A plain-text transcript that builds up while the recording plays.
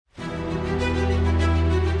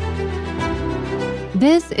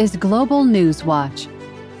This is Global News Watch.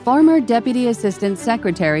 Former Deputy Assistant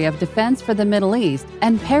Secretary of Defense for the Middle East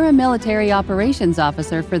and Paramilitary Operations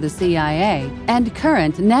Officer for the CIA, and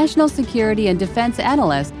current National Security and Defense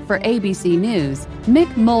Analyst for ABC News, Mick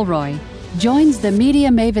Mulroy, joins the Media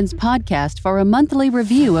Mavens podcast for a monthly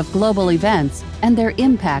review of global events and their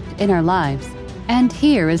impact in our lives. And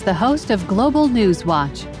here is the host of Global News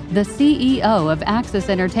Watch, the CEO of Axis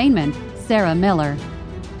Entertainment, Sarah Miller.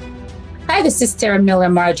 Hi, this is Sarah Miller,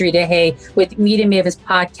 Marjorie DeHay with Media Mavens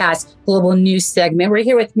podcast Global News segment. We're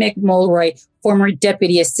here with Mick Mulroy, former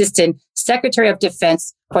Deputy Assistant Secretary of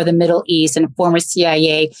Defense for the Middle East and former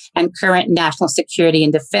CIA and current National Security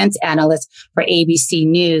and Defense Analyst for ABC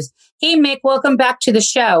News. Hey, Mick, welcome back to the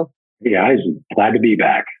show. Hey, guys. Glad to be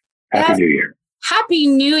back. Happy New Year. Happy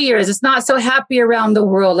New Year's. It's not so happy around the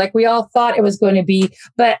world like we all thought it was going to be,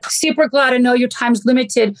 but super glad. I know your time's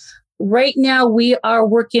limited. Right now, we are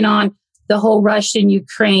working on the whole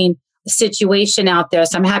Russian-Ukraine situation out there.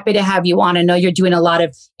 So I'm happy to have you on. I know you're doing a lot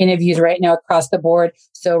of interviews right now across the board.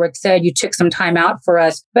 So we're excited you took some time out for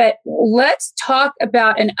us. But let's talk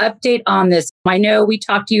about an update on this. I know we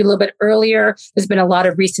talked to you a little bit earlier. There's been a lot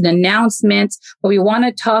of recent announcements, but we want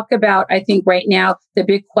to talk about, I think right now, the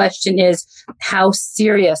big question is how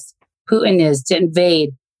serious Putin is to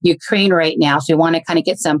invade Ukraine right now. So we want to kind of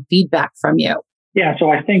get some feedback from you. Yeah,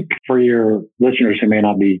 so I think for your listeners who may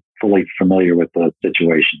not be fully familiar with the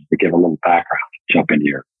situation, to give a little background, jump into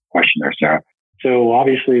your question there, Sarah. So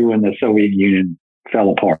obviously when the Soviet Union fell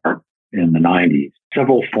apart in the 90s,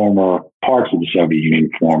 several former parts of the Soviet Union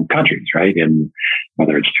formed countries, right? And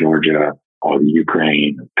whether it's Georgia or the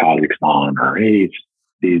Ukraine, Kazakhstan, or any of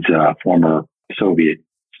these former Soviet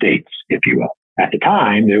states, if you will. At the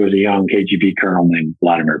time, there was a young KGB colonel named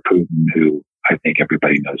Vladimir Putin, who I think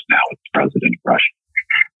everybody knows now is president of Russia.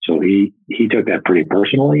 So he took that pretty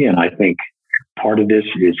personally. And I think part of this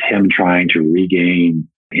is him trying to regain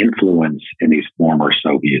influence in these former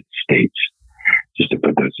Soviet states, just to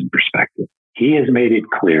put those in perspective. He has made it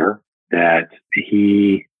clear that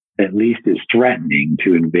he at least is threatening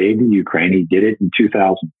to invade the Ukraine. He did it in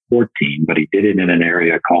 2014, but he did it in an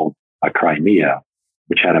area called Crimea,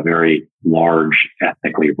 which had a very large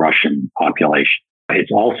ethnically Russian population.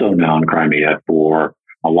 It's also known, Crimea, for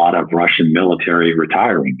a lot of Russian military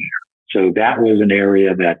retiring there. So that was an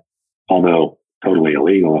area that, although totally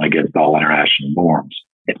illegal and against all international norms,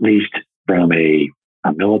 at least from a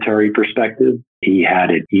military perspective, he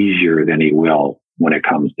had it easier than he will when it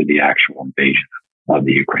comes to the actual invasion of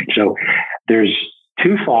the Ukraine. So there's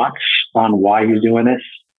two thoughts on why he's doing this.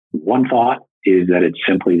 One thought is that it's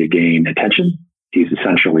simply to gain attention. He's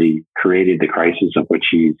essentially created the crisis of which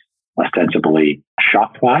he's ostensibly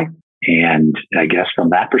shocked by. And I guess from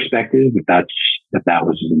that perspective, if that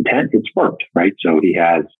was his intent, it's worked, right? So he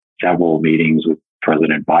has several meetings with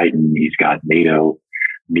President Biden. He's got NATO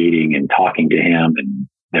meeting and talking to him, and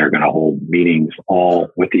they're going to hold meetings all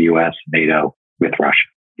with the U.S., NATO, with Russia.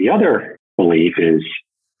 The other belief is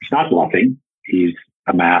he's not bluffing. He's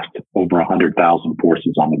amassed over 100,000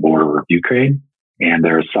 forces on the border of Ukraine. And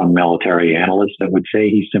there are some military analysts that would say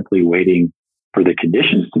he's simply waiting for the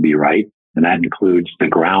conditions to be right. And that includes the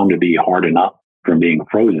ground to be hard enough from being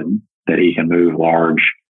frozen that he can move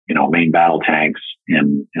large, main battle tanks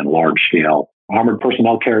and large scale armored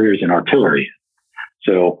personnel carriers and artillery.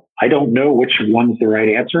 So I don't know which one's the right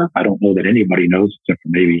answer. I don't know that anybody knows except for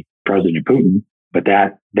maybe President Putin, but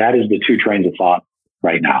that is the two trains of thought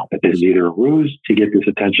right now, that this is either a ruse to get this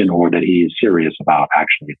attention or that he is serious about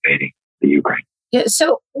actually invading the Ukraine. Yeah.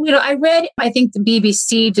 So, I read, I think the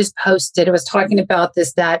BBC just posted, it was talking about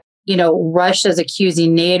this, that, Russia's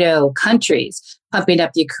accusing NATO countries pumping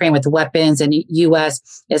up Ukraine with weapons, and the U.S.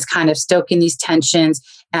 is kind of stoking these tensions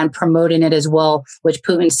and promoting it as well, which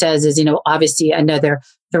Putin says is, obviously another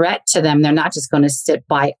threat to them. They're not just going to sit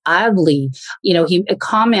by idly. A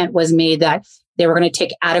comment was made that they were going to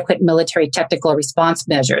take adequate military technical response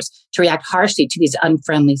measures to react harshly to these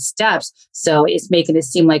unfriendly steps. So it's making it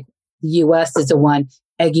seem like the U.S. is the one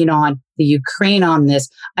egging on the Ukraine on this.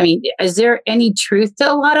 I mean, is there any truth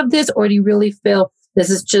to a lot of this, or do you really feel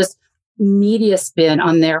this is just media spin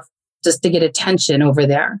on there just to get attention over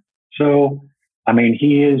there? So,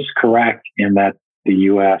 he is correct in that the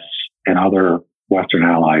U.S. and other Western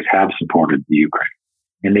allies have supported the Ukraine,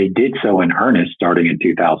 and they did so in earnest starting in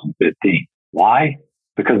 2015. Why?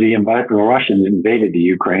 Because the Russians invaded the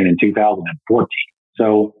Ukraine in 2014.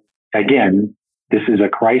 So, again, this is a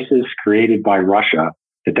crisis created by Russia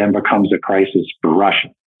that then becomes a crisis for Russia.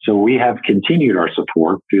 So we have continued our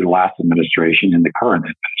support through the last administration and the current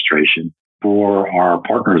administration for our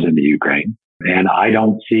partners in the Ukraine. And I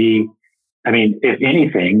don't see, if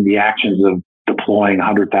anything, the actions of the deploying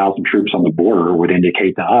 100,000 troops on the border would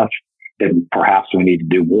indicate to us that perhaps we need to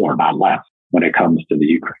do more, not less, when it comes to the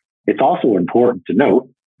Ukraine. It's also important to note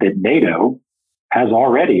that NATO has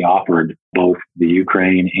already offered both the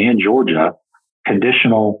Ukraine and Georgia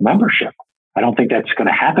conditional membership. I don't think that's going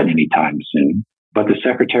to happen anytime soon, but the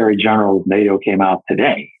Secretary General of NATO came out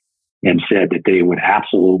today and said that they would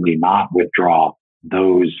absolutely not withdraw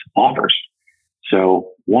those offers. So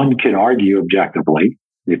one could argue objectively,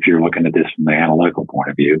 if you're looking at this from the analytical point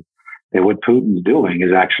of view, that what Putin's doing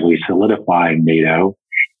is actually solidifying NATO,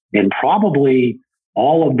 and probably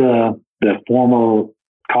all of the former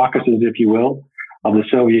caucuses, if you will, of the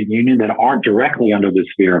Soviet Union that aren't directly under the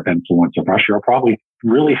sphere of influence of Russia are probably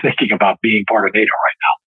really thinking about being part of NATO right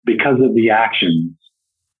now because of the actions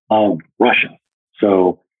of Russia.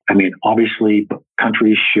 So, I mean, obviously,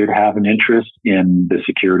 countries should have an interest in the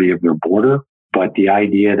security of their border, but the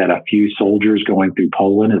idea that a few soldiers going through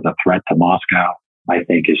Poland is a threat to Moscow, I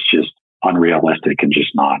think, is just unrealistic and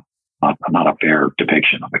just not a fair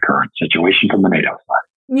depiction of the current situation from the NATO side.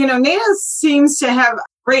 You know, NATO seems to have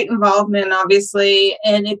great involvement, obviously,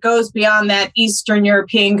 and it goes beyond that Eastern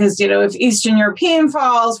European, because, you know, if Eastern European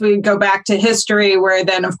falls, we go back to history where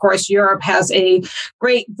then, of course, Europe has a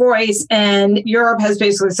great voice, and Europe has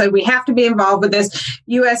basically said we have to be involved with this.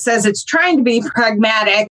 U.S. says it's trying to be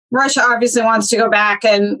pragmatic. Russia obviously wants to go back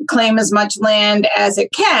and claim as much land as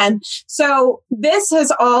it can. So this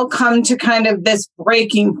has all come to kind of this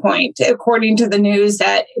breaking point, according to the news,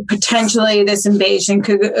 that potentially this invasion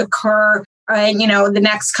could occur the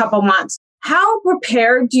next couple months. How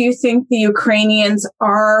prepared do you think the Ukrainians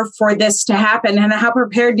are for this to happen? And how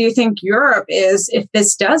prepared do you think Europe is if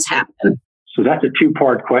this does happen? So that's a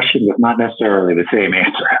two-part question with not necessarily the same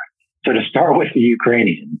answer. So to start with the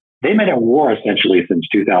Ukrainians, they've been at war essentially since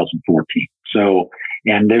 2014. So,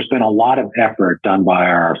 and there's been a lot of effort done by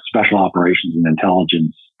our special operations and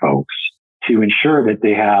intelligence folks to ensure that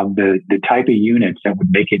they have the type of units that would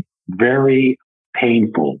make it very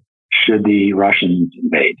painful should the Russians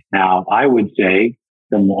invade. Now, I would say,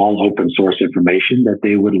 from all open source information, that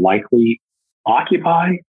they would likely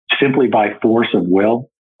occupy simply by force of will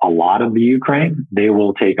a lot of the Ukraine. They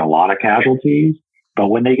will take a lot of casualties, but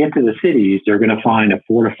when they get to the cities, they're going to find a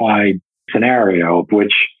fortified scenario,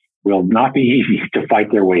 which will not be easy to fight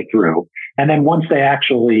their way through. And then once they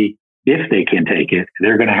actually, if they can take it,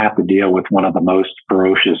 they're going to have to deal with one of the most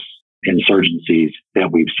ferocious insurgencies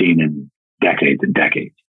that we've seen in decades and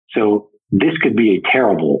decades. So this could be a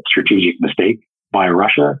terrible strategic mistake by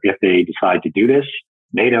Russia if they decide to do this.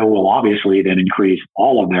 NATO will obviously then increase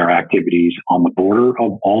all of their activities on the border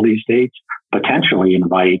of all these states, potentially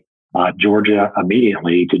invite Georgia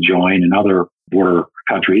immediately to join, and other border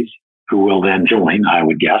countries who will then join, I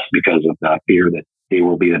would guess, because of the fear that they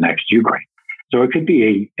will be the next Ukraine. So it could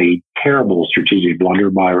be a terrible strategic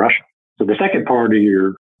blunder by Russia. So the second part of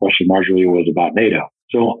your question, Marjorie, was about NATO.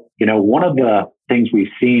 So, one of the things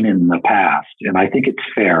we've seen in the past, and I think it's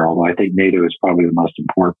fair, although I think NATO is probably the most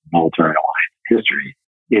important military alliance in history,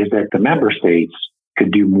 is that the member states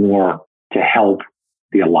could do more to help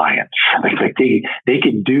the alliance. They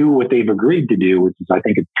can do what they've agreed to do, which is, I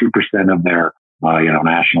think, it's 2% of their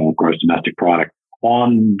national gross domestic product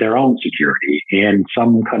on their own security. And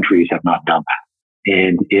some countries have not done that.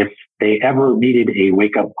 And if they ever needed a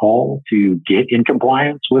wake-up call to get in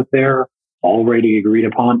compliance with their already agreed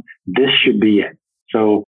upon, this should be it.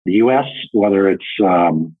 So the U.S., whether it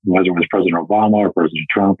was President Obama or President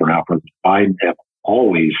Trump or now President Biden, have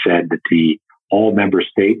always said that all member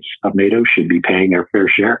states of NATO should be paying their fair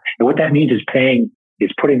share. And what that means is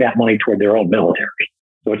putting that money toward their own military.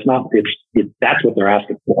 So that's what they're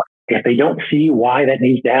asking for. If they don't see why that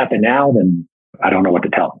needs to happen now, then I don't know what to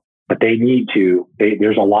tell them. But they need to,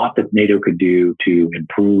 there's a lot that NATO could do to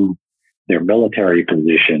improve their military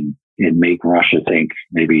position and make Russia think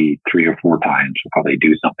maybe 3 or 4 times before they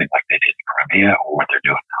do something like they did in Crimea or what they're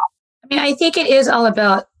doing now. I mean, I think it is all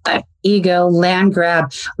about ego, land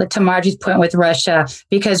grab, to Margie's point with Russia,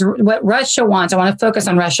 because what Russia wants, I want to focus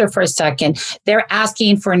on Russia for a second. They're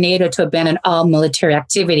asking for NATO to abandon all military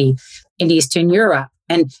activity in Eastern Europe.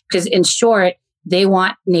 And because in short, they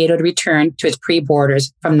want NATO to return to its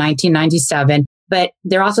pre-borders from 1997. But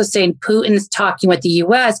they're also saying Putin's talking with the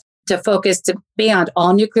U.S. to focus to ban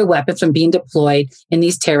all nuclear weapons from being deployed in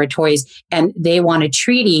these territories. And they want a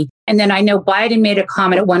treaty. And then I know Biden made a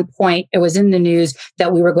comment at one point, it was in the news,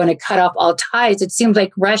 that we were going to cut off all ties. It seems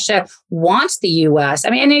like Russia wants the U.S. I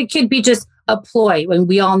mean, and it could be just a ploy. When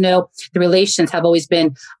we all know the relations have always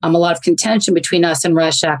been a lot of contention between us and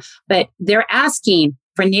Russia. But they're asking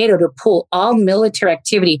for NATO to pull all military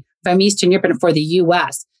activity from Eastern Europe and for the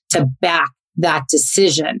U.S. to back that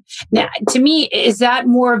decision. Now, to me, is that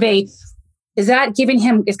giving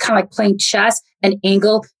him, it's kind of like playing chess, an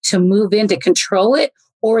angle to move in to control it?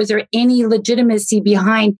 Or is there any legitimacy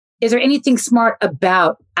behind, is there anything smart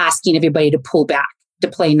about asking everybody to pull back, to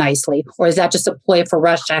play nicely? Or is that just a ploy for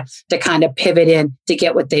Russia to kind of pivot in to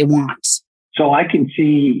get what they want? So I can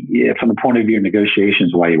see from the point of view of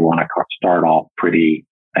negotiations why you want to start off pretty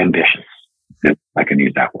ambitious, if I can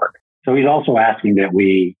use that word. So he's also asking that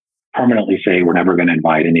we permanently say we're never going to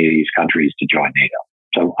invite any of these countries to join NATO.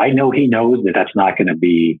 So I know he knows that that's not going to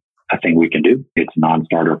be a thing we can do. It's a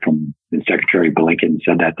non-starter from Secretary Blinken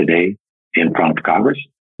said that today in front of Congress.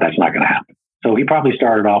 That's not going to happen. So he probably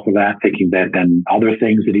started off with that, thinking that then other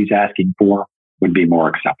things that he's asking for would be more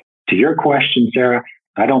acceptable. To your question, Sarah,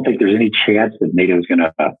 I don't think there's any chance that NATO is going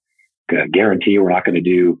to guarantee we're not going to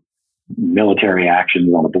do military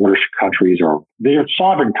actions on the border countries, or they're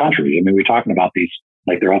sovereign countries. I mean, we're talking about these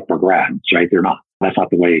like they're up for grabs, right? They're not. That's not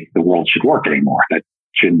the way the world should work anymore. That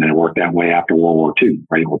shouldn't have worked that way after World War II,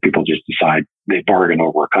 right? Where people just decide they bargain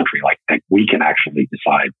over a country. Like we can actually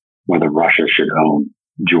decide whether Russia should own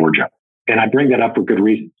Georgia. And I bring that up for good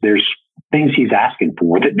reason. There's things he's asking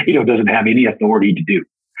for that NATO doesn't have any authority to do.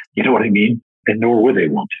 You know what I mean? And nor would they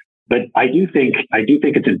want to. But I do think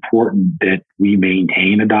it's important that we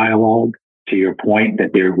maintain a dialogue. To your point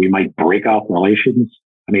that we might break off relations.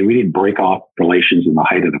 I mean, we didn't break off relations in the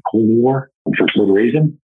height of the Cold War for good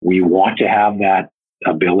reason. We want to have that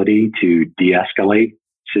ability to de-escalate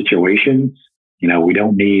situations. You know, we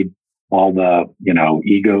don't need all the,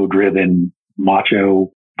 ego-driven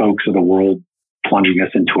macho folks of the world plunging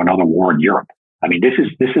us into another war in Europe. I mean, this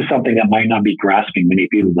is something that might not be grasping many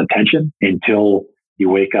people's attention until you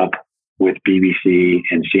wake up with BBC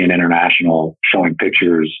and CNN International showing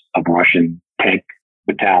pictures of Russian tank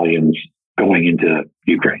battalions going into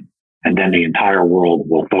Ukraine. And then the entire world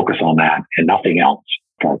will focus on that and nothing else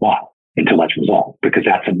for a while until that's resolved, because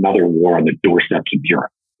that's another war on the doorsteps of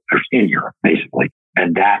Europe, or in Europe, basically.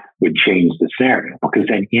 And that would change the scenario, because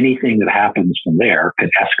then anything that happens from there could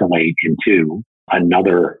escalate into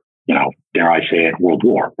another, dare I say it, world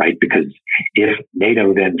war, right? Because if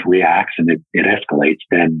NATO then reacts and it escalates,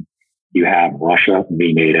 then you have Russia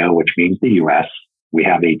v. NATO, which means the U.S. We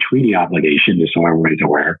have a treaty obligation, just so everybody's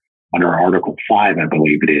aware, under Article 5, I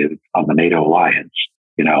believe it is, of the NATO alliance.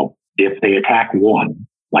 If they attack one,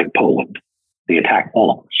 like Poland, they attack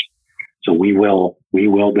all of us. So we will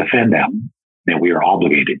defend them, and we are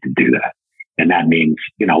obligated to do that. And that means,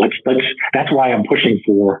 that's why I'm pushing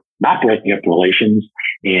for not breaking up relations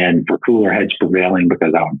and for cooler heads prevailing,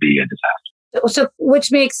 because that would be a disaster. So,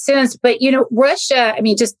 which makes sense. But, Russia, I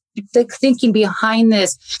mean, just the thinking behind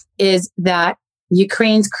this is that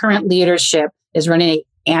Ukraine's current leadership is running an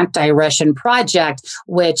anti-Russian project,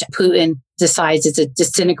 which Putin decides is a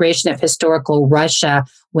disintegration of historical Russia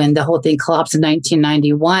when the whole thing collapsed in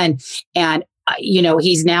 1991. And,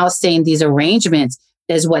 he's now saying these arrangements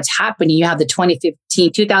is what's happening. You have the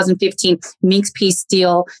 2015 Minsk peace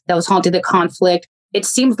deal that was haunting the conflict. It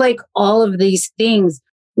seems like all of these things,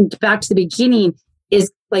 back to the beginning,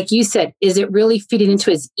 is, like you said, is it really feeding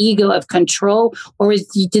into his ego of control, or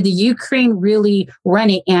did the Ukraine really run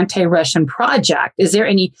an anti-Russian project? Is there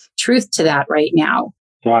any truth to that right now?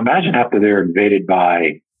 So I imagine after they're invaded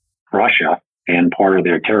by Russia and part of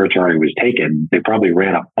their territory was taken, they probably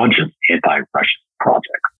ran a bunch of anti-Russian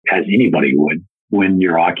projects, as anybody would when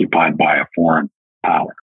you're occupied by a foreign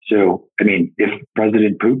power. So, I mean, if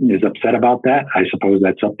President Putin is upset about that, I suppose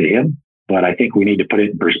that's up to him. But I think we need to put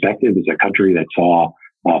it in perspective as a country that saw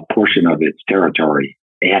a portion of its territory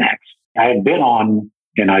annexed. I had been on,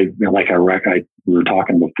 and we were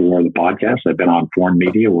talking before the podcast, I've been on foreign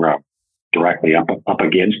media where I'm directly up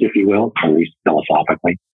against, if you will, at least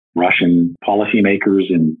philosophically, Russian policymakers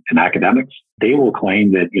and academics. They will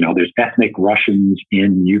claim that, there's ethnic Russians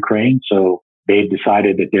in Ukraine. So they've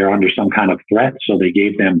decided that they're under some kind of threat. So they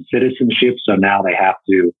gave them citizenship. So now they have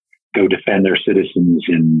to go defend their citizens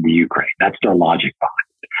in the Ukraine. That's their logic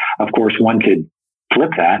behind it. Of course, one could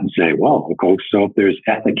flip that and say, well, so if there's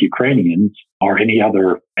ethnic Ukrainians or any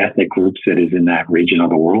other ethnic groups that is in that region of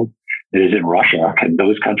the world that is in Russia, can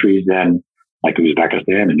those countries then, like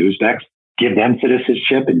Uzbekistan and Uzbeks, give them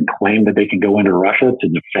citizenship and claim that they can go into Russia to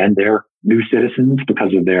defend their new citizens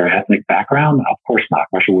because of their ethnic background? Of course not.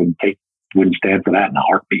 Russia wouldn't stand for that in a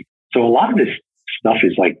heartbeat. So a lot of this stuff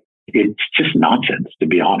is like, it's just nonsense, to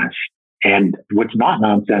be honest. And what's not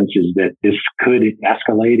nonsense is that this could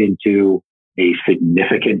escalate into a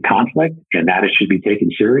significant conflict and that it should be taken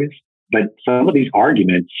serious. But some of these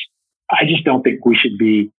arguments, I just don't think we should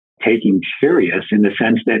be taking serious, in the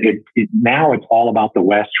sense that now it's all about the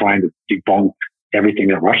West trying to debunk everything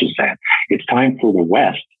that Russia's saying. it's time for the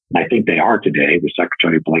West, and I think they are today with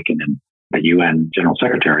Secretary Blinken and the UN General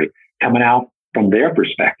Secretary, coming out from their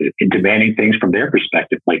perspective and demanding things from their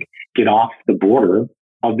perspective, like get off the border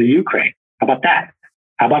of the Ukraine. How about that?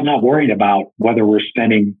 How about not worrying about whether we're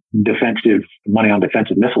spending defensive money on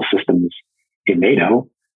defensive missile systems in NATO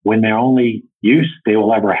when their only use they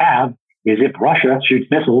will ever have is if Russia shoots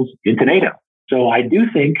missiles into NATO? So I do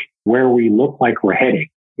think where we look like we're heading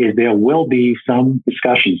is there will be some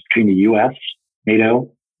discussions between the U.S.,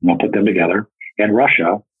 NATO, and I'll put them together, and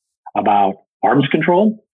Russia about arms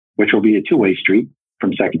control, which will be a two-way street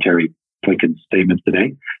from Secretary Blinken's statements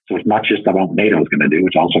today. So it's not just about what NATO is going to do,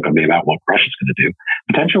 it's also going to be about what Russia's going to do,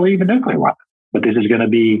 potentially even nuclear weapons. But this is going to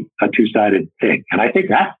be a two-sided thing. And I think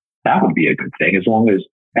that would be a good thing, as long as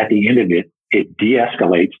at the end of it, it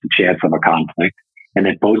de-escalates the chance of a conflict and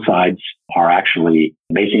that both sides are actually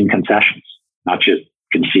making concessions, not just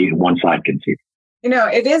one side concede.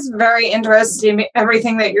 It is very interesting,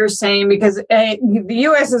 everything that you're saying, because the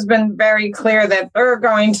U.S. has been very clear that they're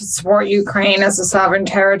going to support Ukraine as a sovereign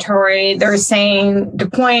territory. They're saying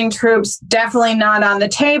deploying troops, definitely not on the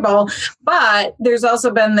table. But there's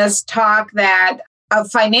also been this talk that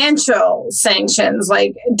of financial sanctions,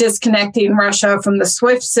 like disconnecting Russia from the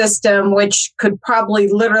SWIFT system, which could probably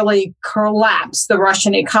literally collapse the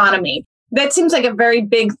Russian economy. That seems like a very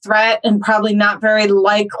big threat and probably not very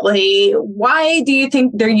likely. Why do you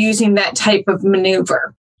think they're using that type of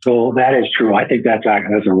maneuver? So that is true. I think that's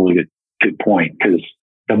a really good point, because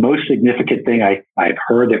the most significant thing I've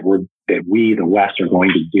heard that we, the West, are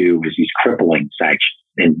going to do is these crippling sanctions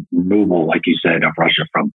and removal, like you said, of Russia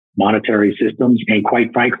from monetary systems, and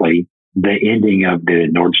quite frankly, the ending of the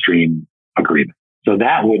Nord Stream agreement. So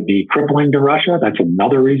that would be crippling to Russia. That's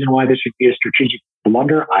another reason why this should be a strategic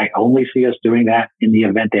blunder. I only see us doing that in the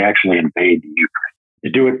event they actually invade the Ukraine.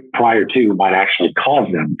 To do it prior to might actually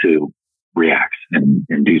cause them to react and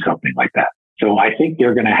do something like that. So I think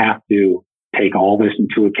they're going to have to take all this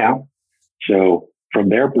into account. So from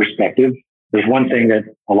their perspective, there's one thing that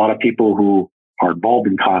a lot of people who are involved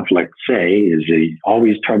in conflict say is they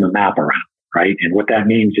always turn the map around, right? And what that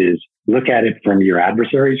means is look at it from your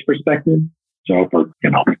adversary's perspective. So if we're,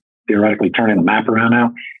 theoretically turning the map around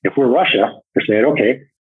now, if we're Russia, we're saying, okay,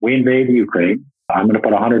 we invade the Ukraine. I'm going to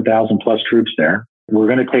put 100,000 plus troops there. We're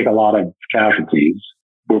going to take a lot of casualties.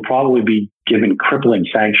 We'll probably be given crippling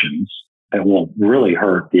sanctions that will really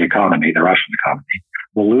hurt the economy, the Russian economy.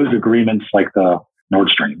 We'll lose agreements like the Nord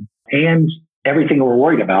Stream, and everything we're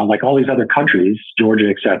worried about, like all these other countries, Georgia,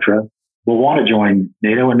 et cetera, will want to join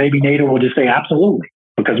NATO, and maybe NATO will just say absolutely,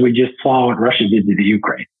 because we just saw what Russia did to the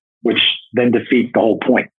Ukraine, which then defeats the whole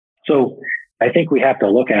point. So I think we have to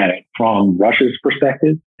look at it from Russia's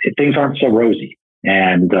perspective. Things aren't so rosy.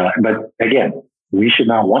 But again, we should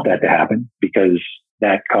not want that to happen, because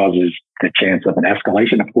that causes the chance of an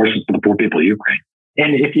escalation, of course, for the poor people of Ukraine.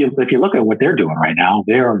 And if you look at what they're doing right now,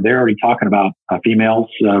 they're already talking about females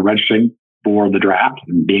registering for the draft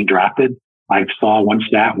and being drafted. I saw one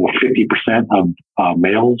stat where 50% of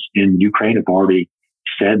males in Ukraine have already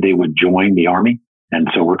said they would join the army. And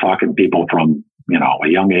so we're talking people from, a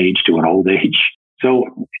young age to an old age. So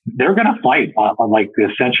they're going to fight like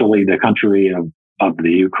essentially the country of the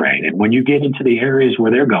Ukraine. And when you get into the areas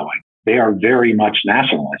where they're going, they are very much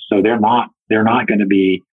nationalist. So they're not going to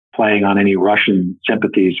be playing on any Russian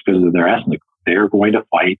sympathies because of their ethnic. They're going to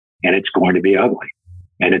fight, and it's going to be ugly.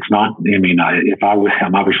 And it's not,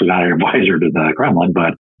 I'm obviously not an advisor to the Kremlin,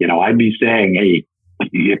 but, I'd be saying, hey,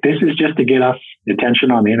 if this is just to get us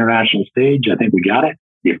attention on the international stage, I think we got it.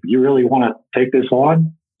 If you really want to take this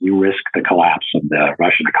on, you risk the collapse of the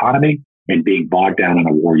Russian economy and being bogged down in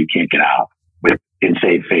a war you can't get out with and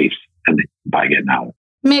save face by getting out.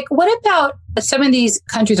 Mick, what about some of these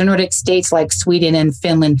countries or Nordic states like Sweden and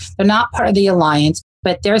Finland? They're not part of the alliance,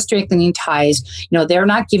 but they're strengthening ties. They're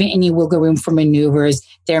not giving any wiggle room for maneuvers.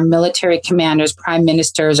 Their military commanders, prime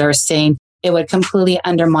ministers are saying it would completely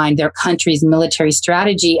undermine their country's military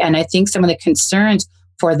strategy. And I think some of the concerns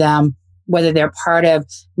for them, whether they're part of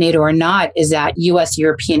NATO or not, is that U.S.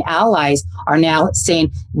 European allies are now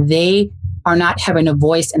saying they are not having a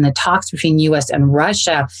voice in the talks between U.S. and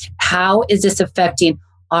Russia. How is this affecting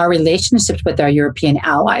our relationships with our European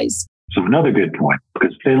allies? So another good point,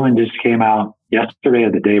 because Finland just came out yesterday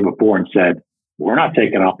or the day before and said, we're not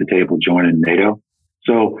taking off the table joining NATO.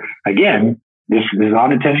 So again, this is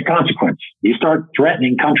unintended consequence. You start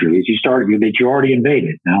threatening countries, that you already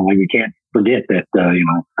invaded. Now, we can't forget that,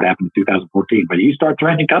 it happened in 2014, but you start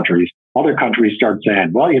threatening countries, other countries start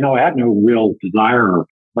saying, well, I have no real desire or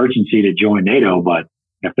urgency to join NATO, but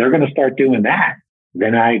if they're going to start doing that,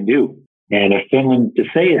 then I do. And if Finland to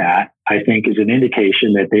say that, I think is an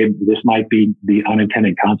indication that this might be the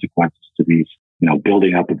unintended consequences to these,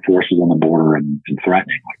 building up of forces on the border and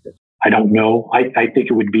threatening like this. I don't know. I think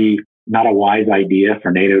it would be not a wise idea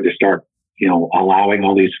for NATO to start, allowing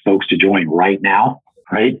all these folks to join right now,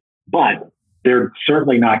 right? But they're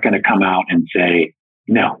certainly not going to come out and say,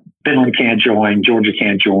 no, Finland can't join, Georgia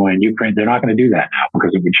can't join, Ukraine. They're not going to do that now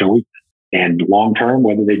because it would show weakness. And long term,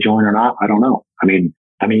 whether they join or not, I don't know. I mean,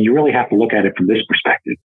 you really have to look at it from this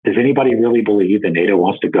perspective. Does anybody really believe that NATO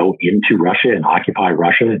wants to go into Russia and occupy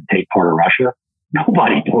Russia and take part of Russia?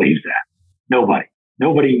 Nobody believes that.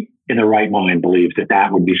 Nobody in their right mind believes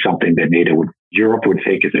that would be something that Europe would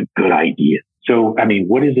take as a good idea. So,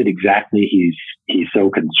 what is it exactly he's so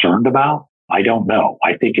concerned about? I don't know.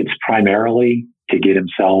 I think it's primarily to get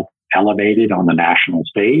himself elevated on the national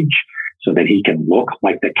stage so that he can look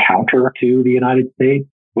like the counter to the United States.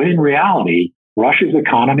 When in reality, Russia's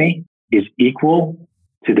economy is equal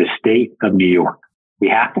to the state of New York. We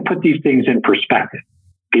have to put these things in perspective.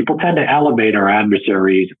 People tend to elevate our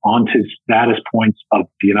adversaries onto status points of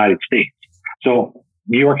the United States. So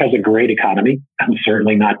New York has a great economy. I'm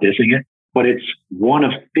certainly not dissing it, but it's one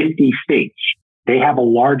of 50 states. They have a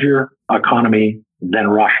larger economy than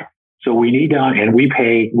Russia. So we need to, and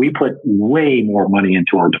we put way more money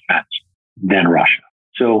into our defense than Russia.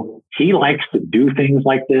 So he likes to do things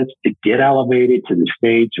like this to get elevated to the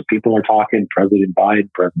stage. So people are talking, President Biden,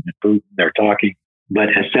 President Putin, they're talking. But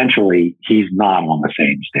essentially, he's not on the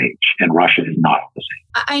same stage, and Russia is not on the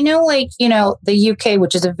same. I know, the UK,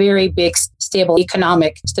 which is a very big, stable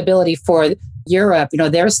economic stability for Europe,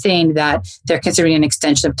 they're saying that they're considering an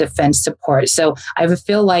extension of defense support. So I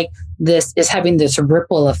feel like this is having this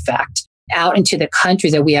ripple effect out into the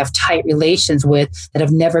countries that we have tight relations with that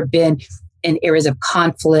have never been in areas of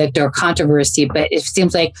conflict or controversy. But it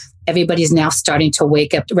seems like everybody's now starting to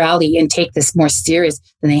wake up, rally, and take this more serious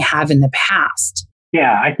than they have in the past.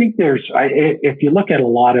 Yeah, I think if you look at a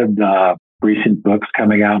lot of the recent books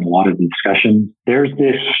coming out, a lot of the discussions, there's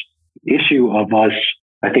this issue of us.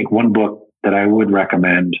 I think one book that I would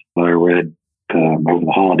recommend that I read over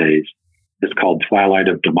the holidays is called Twilight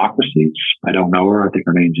of Democracies. I don't know her. I think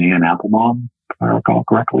her name's Anne Applebaum, if I recall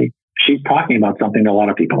correctly. She's talking about something that a lot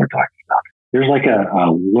of people are talking about. There's like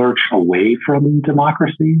a lurch away from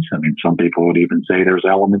democracies. Some people would even say there's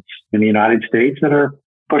elements in the United States that are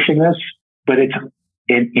pushing this, but it's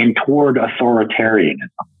in toward authoritarianism,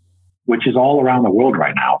 which is all around the world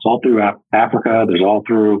right now. It's all through Africa. There's all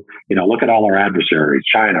through, look at all our adversaries,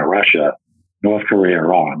 China, Russia, North Korea,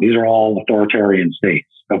 Iran. These are all authoritarian states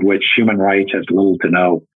of which human rights has little to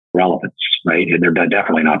no relevance, right? And they're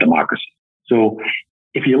definitely not democracies. So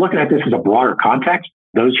if you're looking at this as a broader context,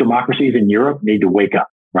 those democracies in Europe need to wake up,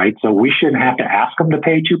 right? So we shouldn't have to ask them to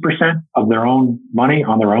pay 2% of their own money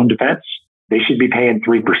on their own defense. They should be paying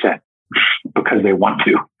 3% because they want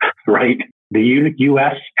to, right? The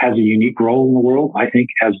U.S. has a unique role in the world, I think,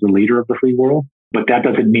 as the leader of the free world, but that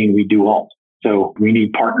doesn't mean we do all. So we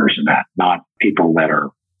need partners in that, not people that are,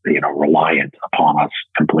 reliant upon us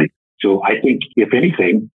completely. So I think, if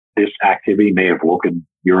anything, this activity may have woken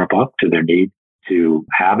Europe up to their need to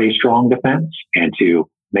have a strong defense and to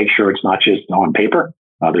make sure it's not just on paper.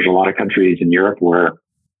 There's a lot of countries in Europe where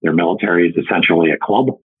their military is essentially a club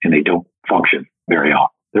and they don't function very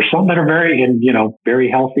often. There's some that are very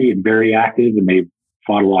healthy and very active, and they've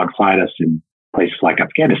fought alongside us in places like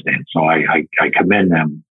Afghanistan. So I commend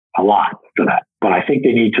them a lot for that. But I think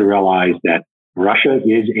they need to realize that Russia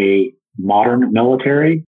is a modern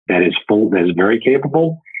military that is very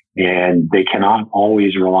capable, and they cannot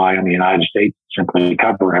always rely on the United States to simply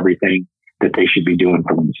cover everything that they should be doing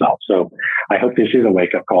for themselves. So I hope this is a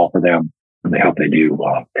wake-up call for them, and I hope they do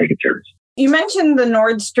take it seriously. You mentioned the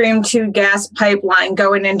Nord Stream 2 gas pipeline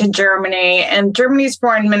going into Germany, and Germany's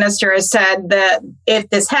foreign minister has said that if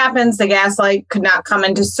this happens, the gas line could not come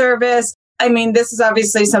into service. This is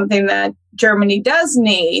obviously something that Germany does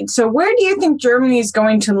need. So where do you think Germany is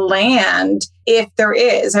going to land if there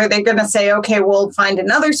is? Are they going to say, okay, we'll find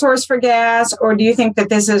another source for gas? Or do you think that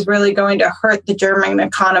this is really going to hurt the German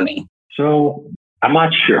economy? So I'm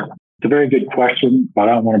not sure. It's a very good question, but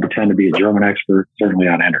I don't want to pretend to be a German expert, certainly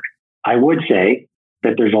on energy. I would say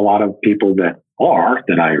that there's a lot of people that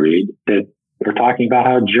I read, that are talking about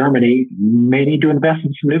how Germany may need to invest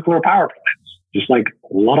in some nuclear power plants, just like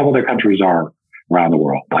a lot of other countries are around the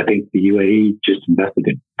world. I think the UAE just invested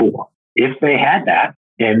in 4. If they had that,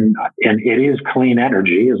 and it is clean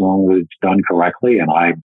energy as long as it's done correctly, and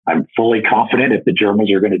I'm fully confident if the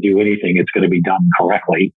Germans are going to do anything, it's going to be done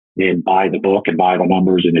correctly and by the book and by the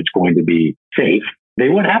numbers, and it's going to be safe. They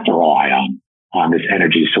wouldn't have to rely on this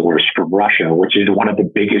energy source from Russia, which is one of the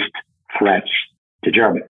biggest threats to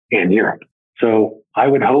Germany and Europe. So I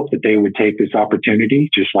would hope that they would take this opportunity,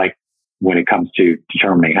 just like when it comes to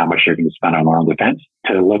determining how much they're going to spend on their own defense,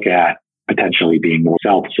 to look at potentially being more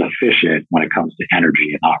self-sufficient when it comes to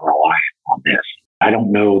energy and not reliant on this. I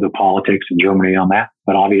don't know the politics in Germany on that,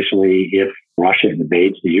 but obviously if Russia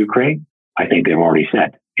invades the Ukraine, I think they've already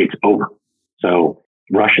said it's over. So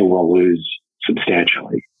Russia will lose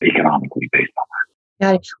substantially economically based on that.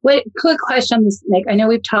 Got it. Wait, quick question on this, Nick. I know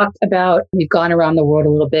we've gone around the world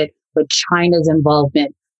a little bit with China's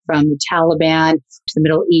involvement from the Taliban to the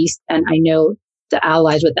Middle East. And I know the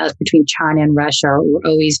allies with us between China and Russia are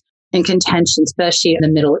always in contention, especially in the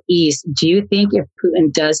Middle East. Do you think if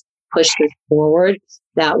Putin does push this forward,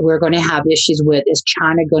 that we're going to have issues with, is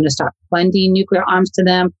China going to start funding nuclear arms to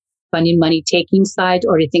them, funding money-taking sides,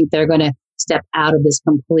 or do you think they're going to step out of this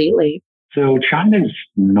completely? So China's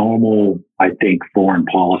normal, I think, foreign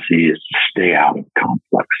policy is to stay out of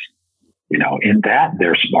conflicts. In that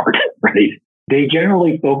they're smart, right? They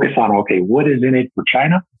generally focus on, okay, what is in it for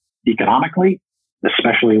China economically,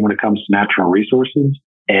 especially when it comes to natural resources.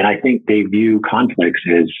 And I think they view conflicts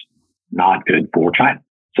as not good for China.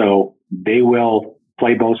 So they will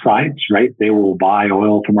play both sides, right? They will buy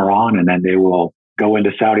oil from Iran and then they will go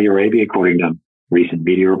into Saudi Arabia, according to recent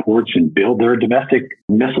media reports, and build their domestic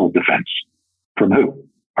missile defense. From who?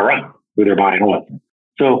 Iran, who they're buying oil from.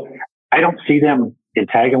 So I don't see them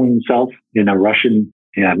entangling themselves in a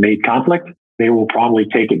Russian-made conflict. They will probably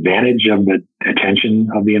take advantage of the attention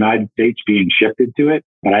of the United States being shifted to it.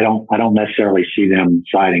 But I don't necessarily see them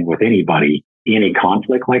siding with anybody in a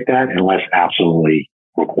conflict like that unless absolutely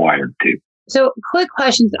required to. So quick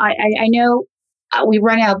questions. I know we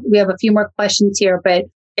have a few more questions here, but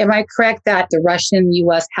am I correct that the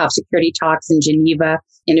Russian-U.S. have security talks in Geneva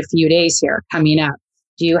in a few days here coming up?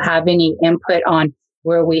 Do you have any input on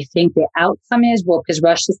where we think the outcome is? Well, because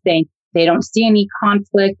Russia's saying they don't see any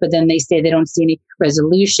conflict, but then they say they don't see any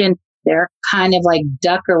resolution. They're kind of like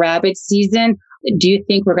duck or rabbit season. Do you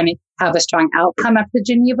think we're going to have a strong outcome after the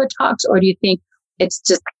Geneva talks, or do you think it's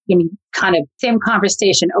just kind of same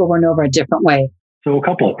conversation over and over a different way? So a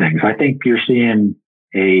couple of things. I think you're seeing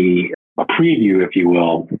a preview, if you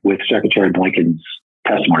will, with Secretary Blinken's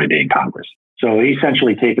testimony today in Congress. So he's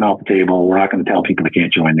essentially taken off the table, we're not going to tell people they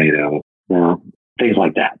can't join NATO or things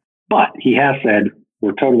like that. But he has said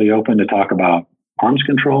we're totally open to talk about arms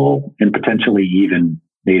control and potentially even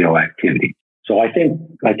NATO activity. So I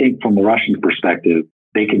think from the Russian perspective,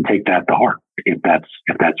 they can take that to heart if that's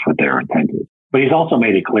what their intent is. But he's also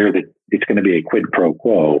made it clear that it's going to be a quid pro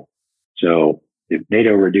quo. So if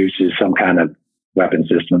NATO reduces some kind of weapon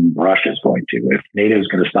system, Russia's going to. If NATO is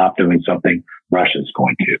going to stop doing something, Russia's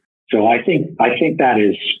going to. So I think that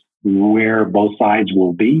is where both sides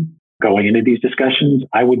will be going into these discussions.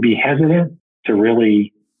 I would be hesitant to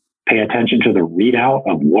really pay attention to the readout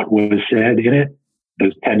of what was said in it.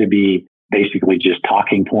 Those tend to be basically just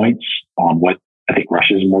talking points on what I think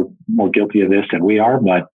Russia's more guilty of this than we are.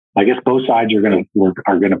 But I guess both sides are going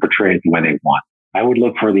to portray it the way they want. I would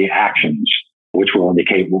look for the actions, which will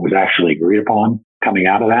indicate what was actually agreed upon coming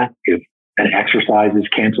out of that. If an exercise is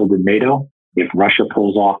canceled in NATO, if Russia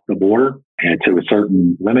pulls off the border and to a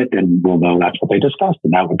certain limit, then we'll know that's what they discussed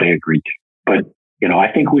and that's what they agreed to. But,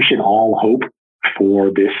 I think we should all hope for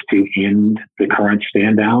this to end the current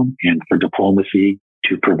stand down and for diplomacy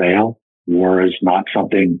to prevail. War is not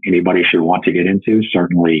something anybody should want to get into.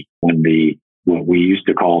 Certainly when what we used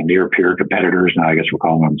to call near peer competitors, now I guess we're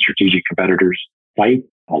calling them strategic competitors, fight,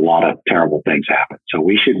 a lot of terrible things happen. So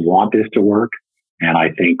we should want this to work. And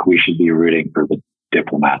I think we should be rooting for the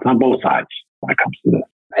diplomats on both sides when it comes to this.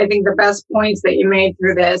 I think the best points that you made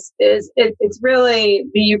through this is it's really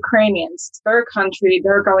the Ukrainians. It's their country.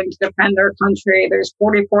 They're going to defend their country. There's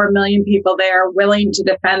 44 million people there willing to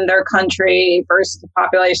defend their country versus the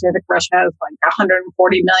population. I think Russia has like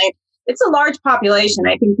 140 million. It's a large population.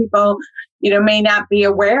 I think people, may not be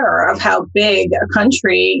aware of how big a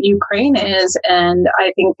country Ukraine is. And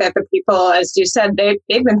I think that the people, as you said, they've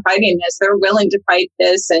been fighting this. They're willing to fight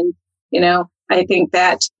this. And, I think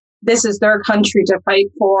that this is their country to fight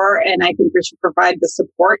for. And I think we should provide the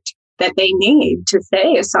support that they need to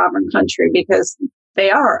stay a sovereign country because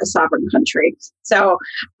they are a sovereign country. So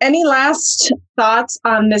any last thoughts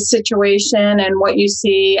on this situation and what you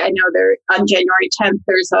see? I know on January 10th,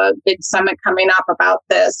 there's a big summit coming up about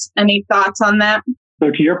this. Any thoughts on that?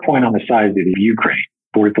 So to your point on the size of Ukraine,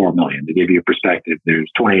 44 million, to give you a perspective, there's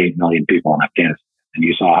 28 million people in Afghanistan. And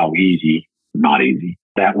you saw how not easy,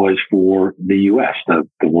 that was for the U.S.,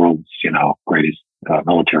 the world's, greatest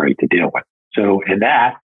military to deal with. So in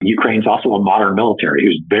that, Ukraine's also a modern military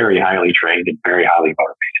who's very highly trained and very highly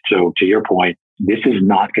motivated. So to your point, this is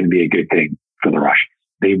not going to be a good thing for the Russians.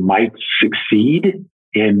 They might succeed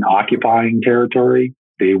in occupying territory.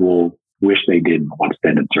 They will wish they didn't once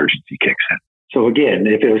that insurgency kicks in. So again,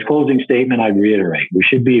 if it was closing statement, I'd reiterate, we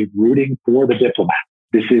should be rooting for the diplomat.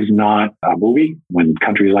 This is not a movie. When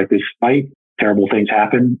countries like this fight, terrible things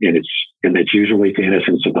happen, and it's usually to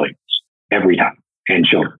innocent civilians every time, and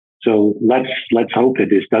children. So let's hope that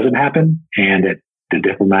this doesn't happen and that the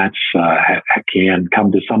diplomats can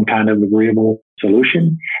come to some kind of agreeable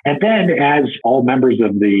solution. And then, as all members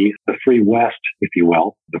of the free West, if you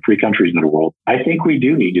will, the free countries of the world, I think we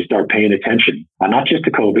do need to start paying attention, not just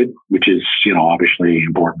to COVID, which is, obviously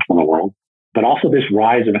important for the world, but also this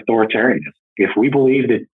rise of authoritarianism. If we believe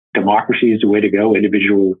that democracy is the way to go,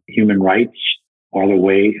 individual human rights are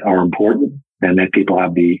important, and that people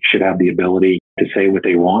should have the ability to say what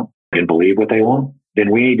they want and believe what they want,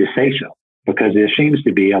 then we need to say so. Because there seems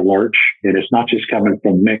to be a lurch, and it's not just coming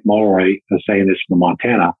from Mick Mulroy saying this from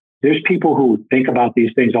Montana. There's people who think about these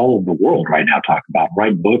things all over the world right now,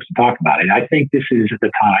 write books and talk about it. And I think this is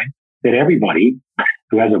the time that everybody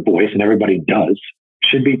who has a voice, and everybody does,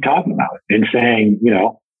 should be talking about it and saying,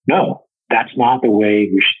 no, that's not the way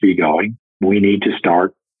we should be going. We need to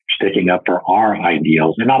start sticking up for our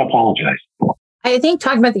ideals and not apologize for. I think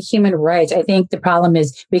talking about the human rights, I think the problem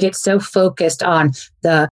is we get so focused on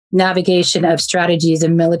the navigation of strategies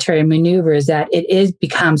and military maneuvers that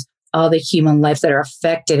becomes all the human lives that are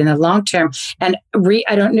affected in the long term. And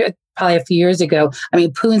I don't know, probably a few years ago,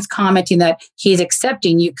 Putin's commenting that he's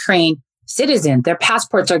accepting Ukraine citizens. Their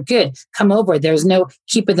passports are good. Come over. There's no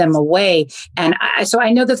keeping them away. And so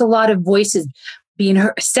I know there's a lot of voices being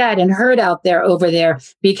said and heard out there over there,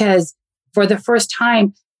 because for the first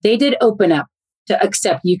time, they did open up to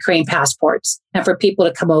accept Ukraine passports and for people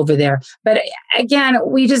to come over there. But again,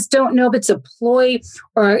 we just don't know if it's a ploy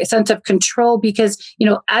or a sense of control, because,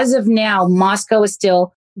 as of now, Moscow is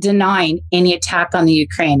still denying any attack on the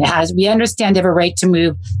Ukraine. We understand they have a right to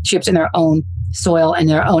move troops in their own soil and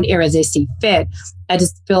their own areas they see fit. I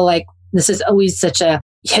just feel like this is always such a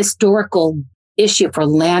historical issue for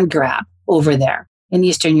land grab over there in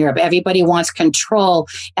Eastern Europe. Everybody wants control.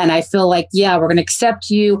 And I feel like, we're going to accept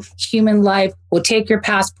you, human life. We'll take your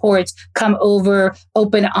passports, come over,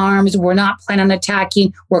 open arms. We're not planning on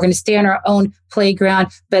attacking. We're going to stay on our own playground.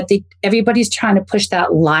 But everybody's trying to push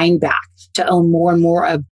that line back to own more and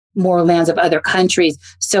more lands of other countries.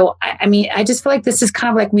 So, I just feel like this is kind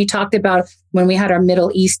of like we talked about when we had our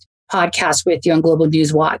Middle East podcast with you on Global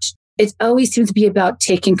News Watch. It always seems to be about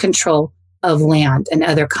taking control of land and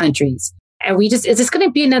other countries. And is this going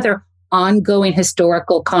to be another ongoing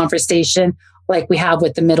historical conversation like we have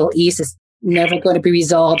with the Middle East? It's never going to be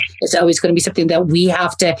resolved. It's always going to be something that we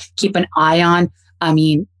have to keep an eye on.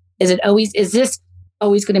 Is this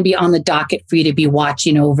always going to be on the docket for you to be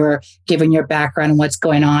watching over, given your background and what's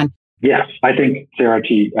going on? Yes, I think, Sarah,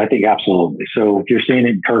 I think absolutely. So if you're seeing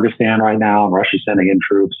it in Kyrgyzstan right now and Russia's sending in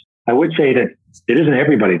troops, I would say that it isn't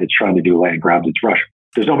everybody that's trying to do land grabs. It's Russia.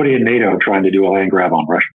 There's nobody in NATO trying to do a land grab on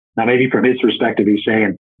Russia. Now, maybe from his perspective, he's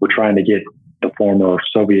saying we're trying to get the former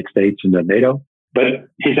Soviet states into NATO, but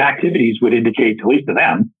his activities would indicate, at least to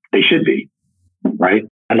them, they should be, right?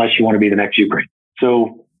 Unless you want to be the next Ukraine.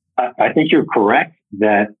 So I think you're correct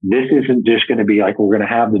that this isn't just going to be like we're going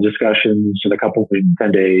to have the discussions in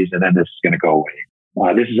 10 days and then this is going to go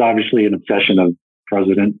away. This is obviously an obsession of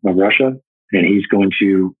President of Russia, and he's going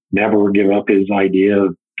to never give up his idea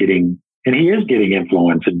of and he is getting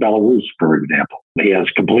influence in Belarus, for example. He has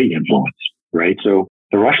complete influence, right? So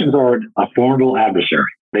the Russians are a formidable adversary.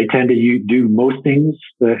 They tend to do most things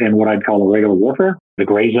in what I'd call a regular warfare, the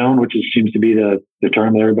gray zone, which seems to be the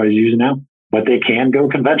term that everybody's using now. But they can go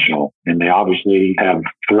conventional, and they obviously have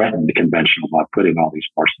threatened the conventional by putting all these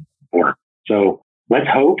forces on board. So let's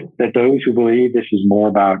hope that those who believe this is more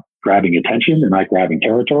about grabbing attention and not grabbing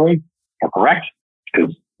territory are correct,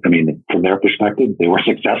 because from their perspective, they were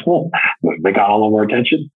successful. They got all of our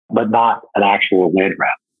attention, but not an actual land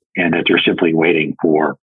grab. And that they're simply waiting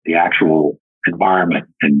for the actual environment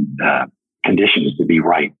and conditions to be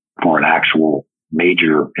right for an actual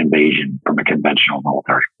major invasion from a conventional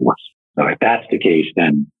military force. So if that's the case,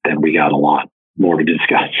 then we got a lot more to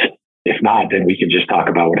discuss. If not, then we can just talk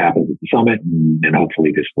about what happens at the summit, and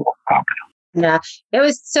hopefully this will calm down. Yeah, it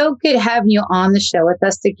was so good having you on the show with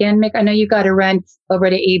us again, Mick. I know you got to run over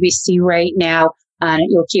to ABC right now, and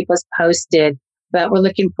you'll keep us posted. But we're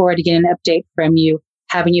looking forward to getting an update from you,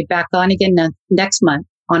 having you back on again next month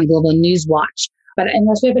on Global News Watch. But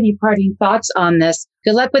unless we have any parting thoughts on this,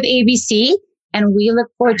 good luck with ABC, and we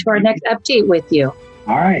look forward to our next update with you.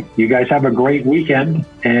 All right. You guys have a great weekend,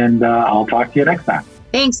 and I'll talk to you next time.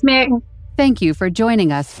 Thanks, Mick. Thank you for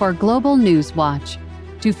joining us for Global News Watch.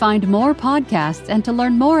 To find more podcasts and to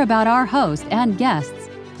learn more about our host and guests,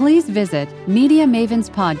 please visit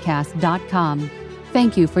MediaMavensPodcast.com.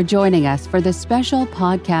 Thank you for joining us for this special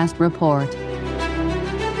podcast report.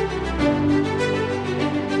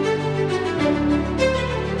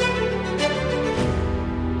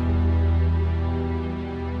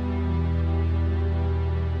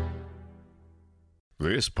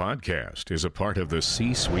 This podcast is a part of the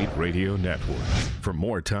C-Suite Radio Network. For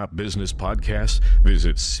more top business podcasts,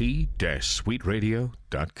 visit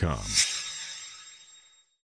c-suiteradio.com.